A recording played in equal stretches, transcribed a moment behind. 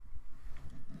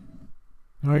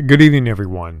All right, good evening,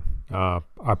 everyone. I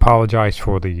apologize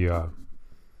for the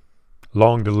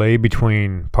long delay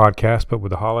between podcasts, but with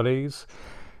the holidays,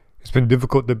 it's been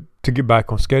difficult to get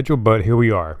back on schedule, but here we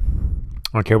are.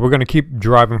 Okay, we're going to keep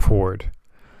driving forward.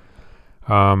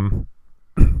 Um,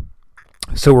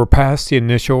 so we're past the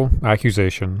initial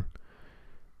accusation,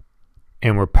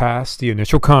 and we're past the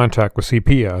initial contact with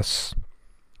CPS,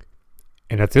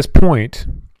 and at this point,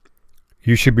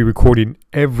 you should be recording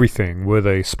everything with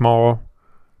a small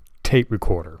tape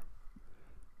recorder.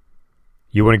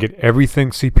 You want to get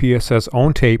everything CPS says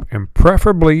on tape, and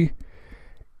preferably,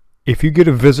 if you get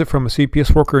a visit from a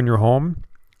CPS worker in your home,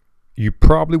 you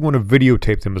probably want to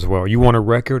videotape them as well. You want a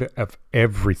record of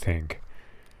everything.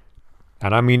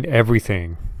 And I mean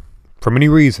everything, for many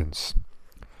reasons.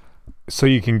 So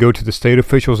you can go to the state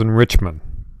officials in Richmond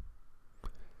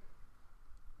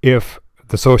if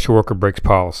the social worker breaks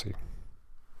policy.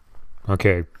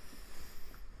 Okay.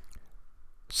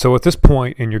 So at this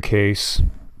point in your case,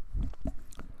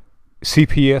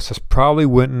 CPS has probably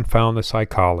went and found a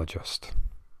psychologist.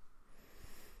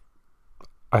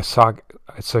 A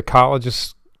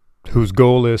psychologist whose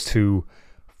goal is to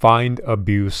find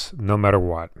abuse no matter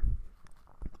what.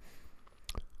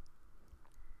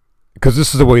 Because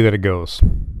this is the way that it goes.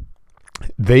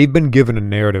 They've been given a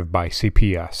narrative by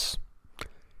CPS.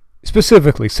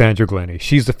 Specifically Sandra Glennie.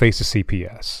 She's the face of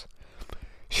CPS.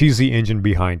 She's the engine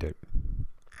behind it.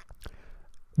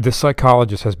 This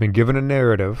psychologist has been given a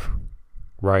narrative,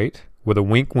 right, with a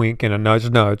wink wink and a nudge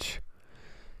nudge.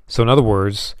 So in other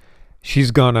words,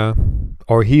 he's gonna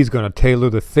tailor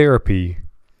the therapy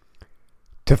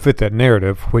to fit that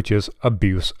narrative, which is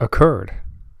abuse occurred.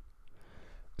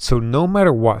 So no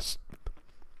matter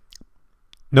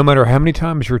how many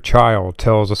times your child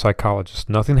tells a psychologist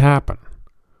nothing happened,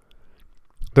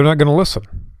 they're not going to listen.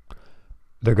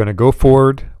 They're going to go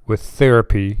forward with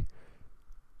therapy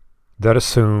that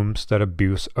assumes that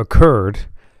abuse occurred,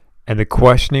 and the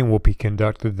questioning will be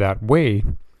conducted that way,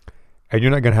 and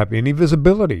you're not going to have any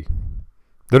visibility.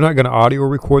 They're not going to audio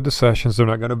record the sessions. They're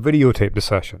not going to videotape the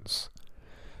sessions.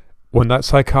 When that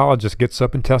psychologist gets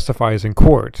up and testifies in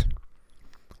court,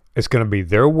 it's going to be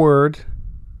their word,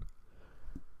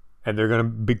 and they're going to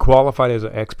be qualified as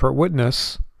an expert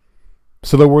witness,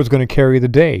 so their word's going to carry the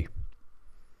day.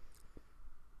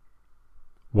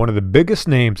 One of the biggest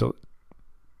names,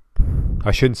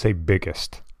 I shouldn't say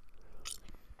biggest.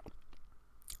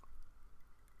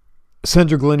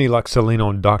 Sandra Glennie likes to lean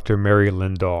on Dr. Mary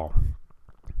Lindahl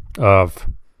of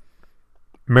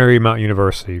Marymount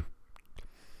University.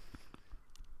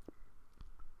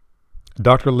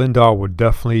 Dr. Lindahl would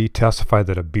definitely testify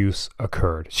that abuse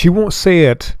occurred. She won't say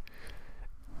it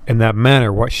in that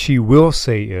manner. What she will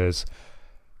say is,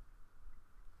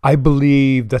 I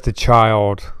believe that the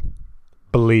child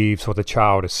believes what the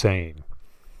child is saying.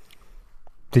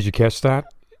 Did you catch that?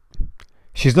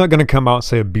 She's not going to come out and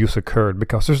say abuse occurred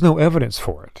because there's no evidence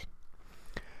for it.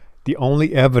 The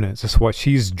only evidence is what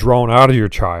she's drawn out of your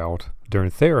child during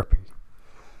therapy.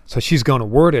 So she's going to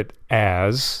word it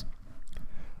as,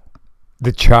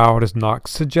 the child is not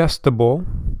suggestible.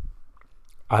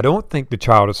 I don't think the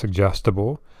child is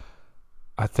suggestible.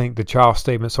 I think the child's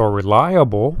statements are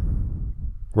reliable,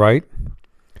 right?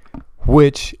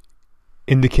 Which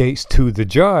indicates to the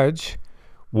judge,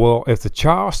 well, if the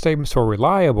child's statements are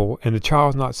reliable and the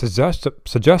child's not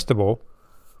suggestible,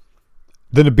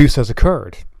 then abuse has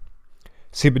occurred.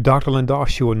 See, but Dr. Lindahl,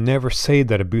 she will never say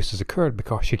that abuse has occurred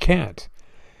because she can't.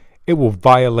 It will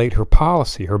violate her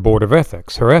policy, her board of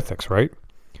ethics, her ethics, right?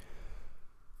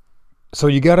 So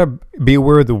you got to be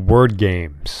aware of the word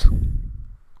games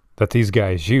that these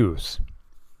guys use.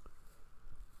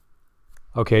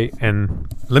 Okay, and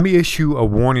let me issue a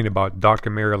warning about Dr.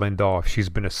 Mary Lindahl if she's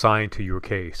been assigned to your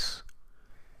case.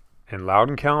 In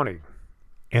Loudoun County,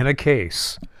 in a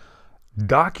case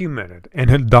documented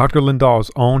in Dr.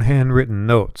 Lindahl's own handwritten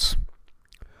notes,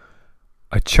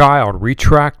 a child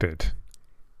retracted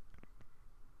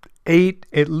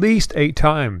at least eight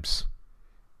times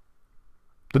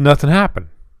that nothing happened.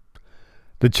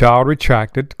 The child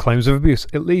retracted claims of abuse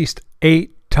at least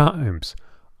 8 times,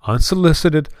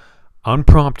 unsolicited,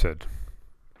 unprompted.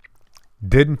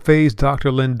 Didn't faze Dr.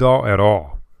 Lindahl at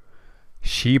all.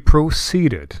 She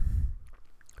proceeded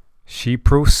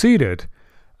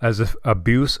as if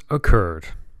abuse occurred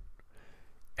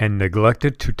and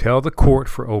neglected to tell the court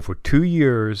for over 2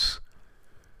 years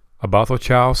about the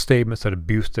child's statements that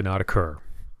abuse did not occur.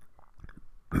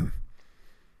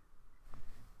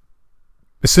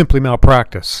 It's simply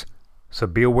malpractice, so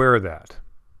be aware of that.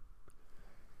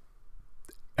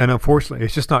 And unfortunately,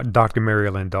 it's just not Dr. Mary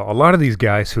Lindahl. A lot of these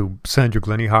guys who Sandra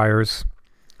Glennie hires,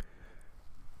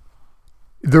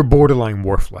 they're borderline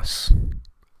worthless.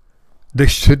 They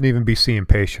shouldn't even be seeing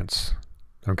patients.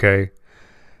 Okay?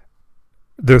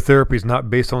 Their therapy is not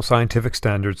based on scientific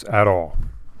standards at all.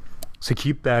 So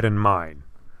keep that in mind.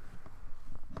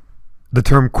 The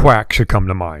term quack should come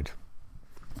to mind.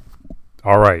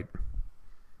 All right.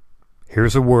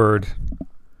 Here's a word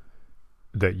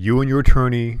that you and your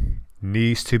attorney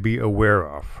needs to be aware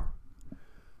of.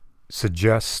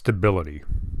 Suggestibility.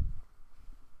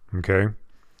 Okay? And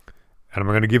I'm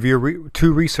going to give you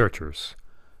two researchers.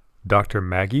 Dr.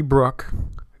 Maggie Bruck,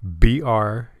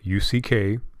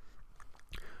 B-R-U-C-K,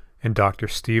 and Dr.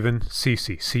 Stephen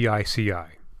Cici,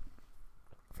 C-I-C-I.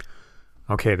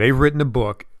 Okay, they've written a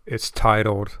book. It's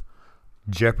titled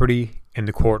Jeopardy in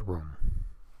the Courtroom.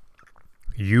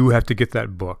 You have to get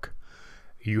that book.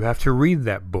 You have to read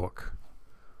that book.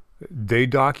 They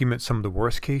document some of the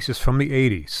worst cases from the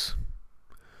 80s.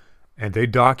 And they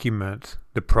document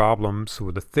the problems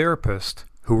with the therapists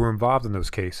who were involved in those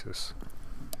cases.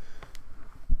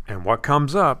 And what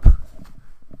comes up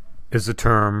is the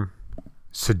term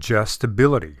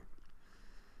suggestibility.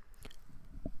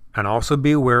 And also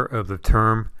be aware of the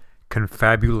term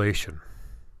confabulation.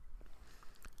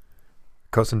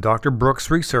 Because in Dr.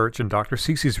 Brooks' research and Dr.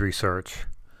 Cici's research,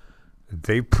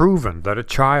 they've proven that a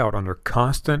child under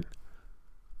constant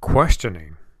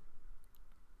questioning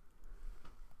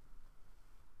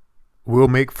will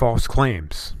make false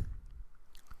claims.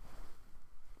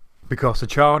 Because the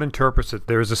child interprets it.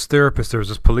 There's this therapist, there's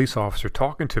this police officer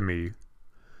talking to me.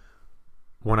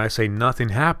 When I say nothing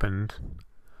happened,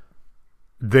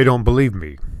 they don't believe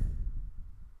me.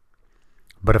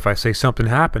 But if I say something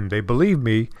happened, they believe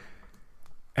me,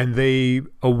 and they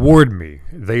award me.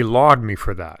 They laud me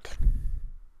for that.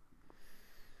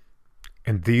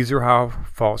 And these are how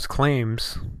false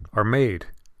claims are made.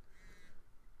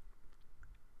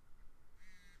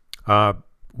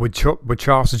 With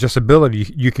child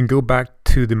suggestibility, you can go back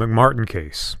to the McMartin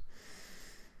case.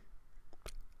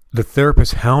 The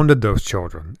therapist hounded those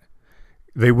children.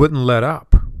 They wouldn't let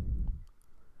up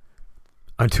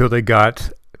until they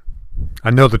got,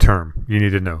 I know the term you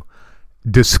need to know,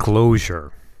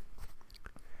 disclosure.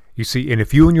 You see, and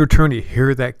if you and your attorney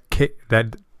hear that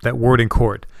word in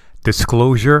court,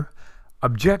 disclosure,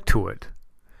 object to it.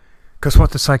 Because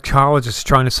what the psychologist is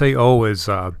trying to say, is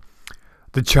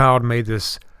the child made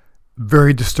this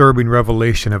very disturbing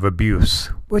revelation of abuse,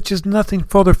 which is nothing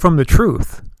further from the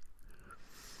truth.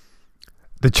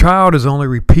 The child is only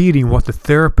repeating what the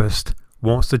therapist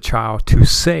wants the child to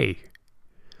say.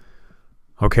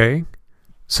 Okay?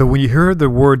 So when you hear the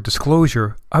word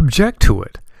disclosure, object to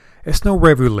it. It's no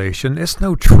revelation. It's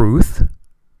no truth.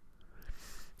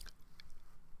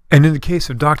 And in the case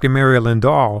of Dr. Mary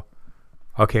Lindahl,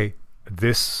 okay,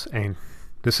 this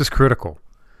is critical.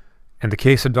 In the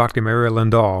case of Dr. Mary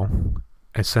Lindahl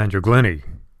and Sandra Glennie,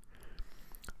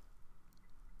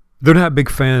 they're not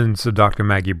big fans of Dr.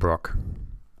 Maggie Bruck.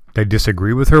 They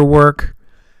disagree with her work,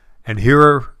 and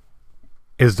here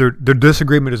is their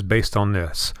disagreement is based on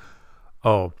this.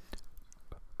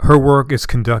 Her work is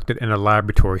conducted in a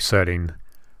laboratory setting,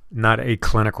 not a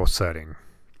clinical setting.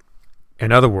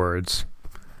 In other words,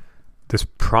 this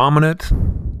prominent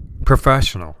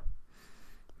professional,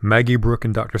 Maggie Bruck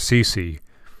and Dr. Cici,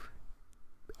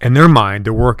 in their mind,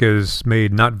 the work is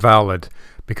made not valid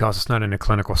because it's not in a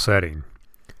clinical setting.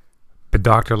 But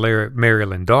Dr. Mary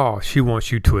Lindahl, she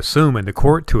wants you to assume, and the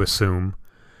court to assume,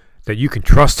 that you can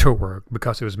trust her work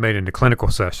because it was made in the clinical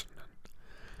session.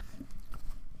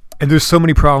 And there's so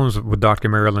many problems with Dr.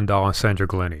 Mary Lindahl and Sandra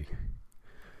Glennie.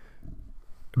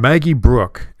 Maggie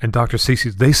Bruck and Dr.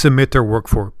 Cici, they submit their work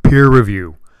for peer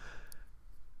review.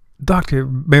 Dr.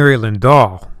 Mary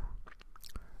Lindahl,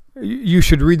 you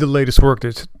should read the latest work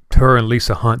that her and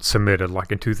Lisa Hunt submitted,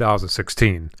 like in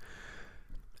 2016.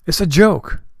 It's a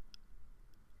joke.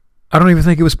 I don't even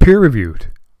think it was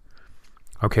peer-reviewed.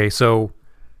 Okay, so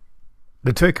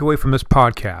the takeaway from this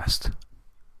podcast,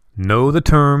 know the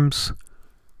terms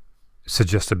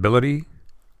suggestibility,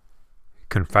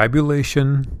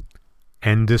 confabulation,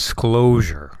 and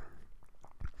disclosure.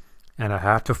 And I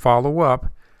have to follow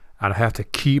up, and I have to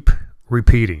keep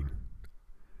repeating.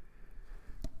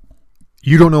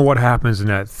 You don't know what happens in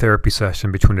that therapy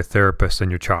session between the therapist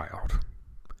and your child.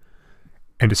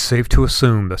 And it's safe to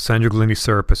assume that Sandra Glennie's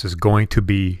therapist is going to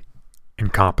be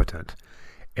incompetent.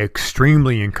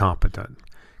 Extremely incompetent.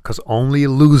 Because only a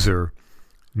loser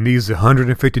needs the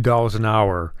 $150 an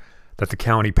hour that the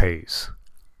county pays.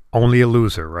 Only a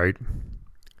loser, right?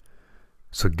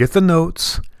 So get the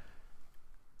notes.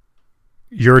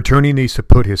 Your attorney needs to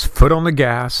put his foot on the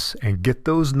gas and get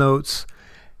those notes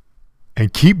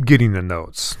and keep getting the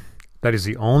notes. That is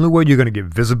the only way you're going to get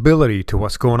visibility to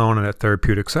what's going on in that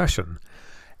therapeutic session.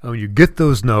 And when you get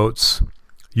those notes,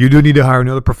 you do need to hire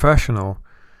another professional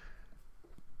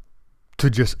to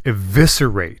just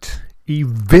eviscerate the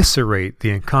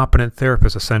incompetent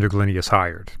therapist that Sandra Glennie has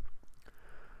hired.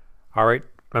 All right,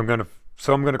 I'm going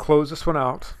to close this one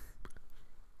out.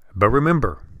 But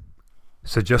remember,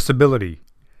 suggestibility,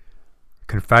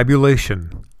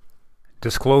 confabulation,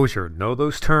 disclosure, know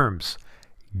those terms.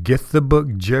 Get the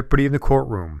book Jeopardy in the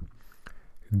Courtroom.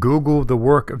 Google the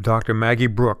work of Dr. Maggie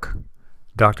Brooke,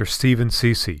 Dr. Stephen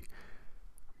Ceci.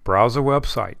 Browse the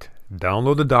website.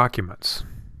 Download the documents.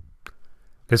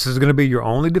 This is going to be your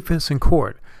only defense in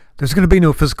court. There's going to be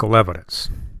no physical evidence.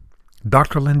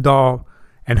 Dr. Lindahl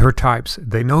and her types,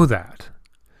 they know that.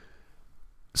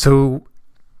 So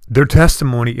their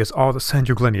testimony is all that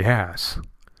Sandra Glennie has.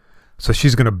 So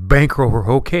she's going to bankroll her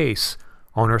whole case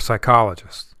on her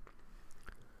psychologist.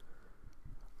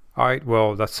 All right,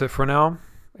 well, that's it for now.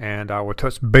 And I will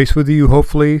touch base with you,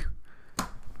 hopefully,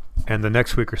 in the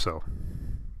next week or so.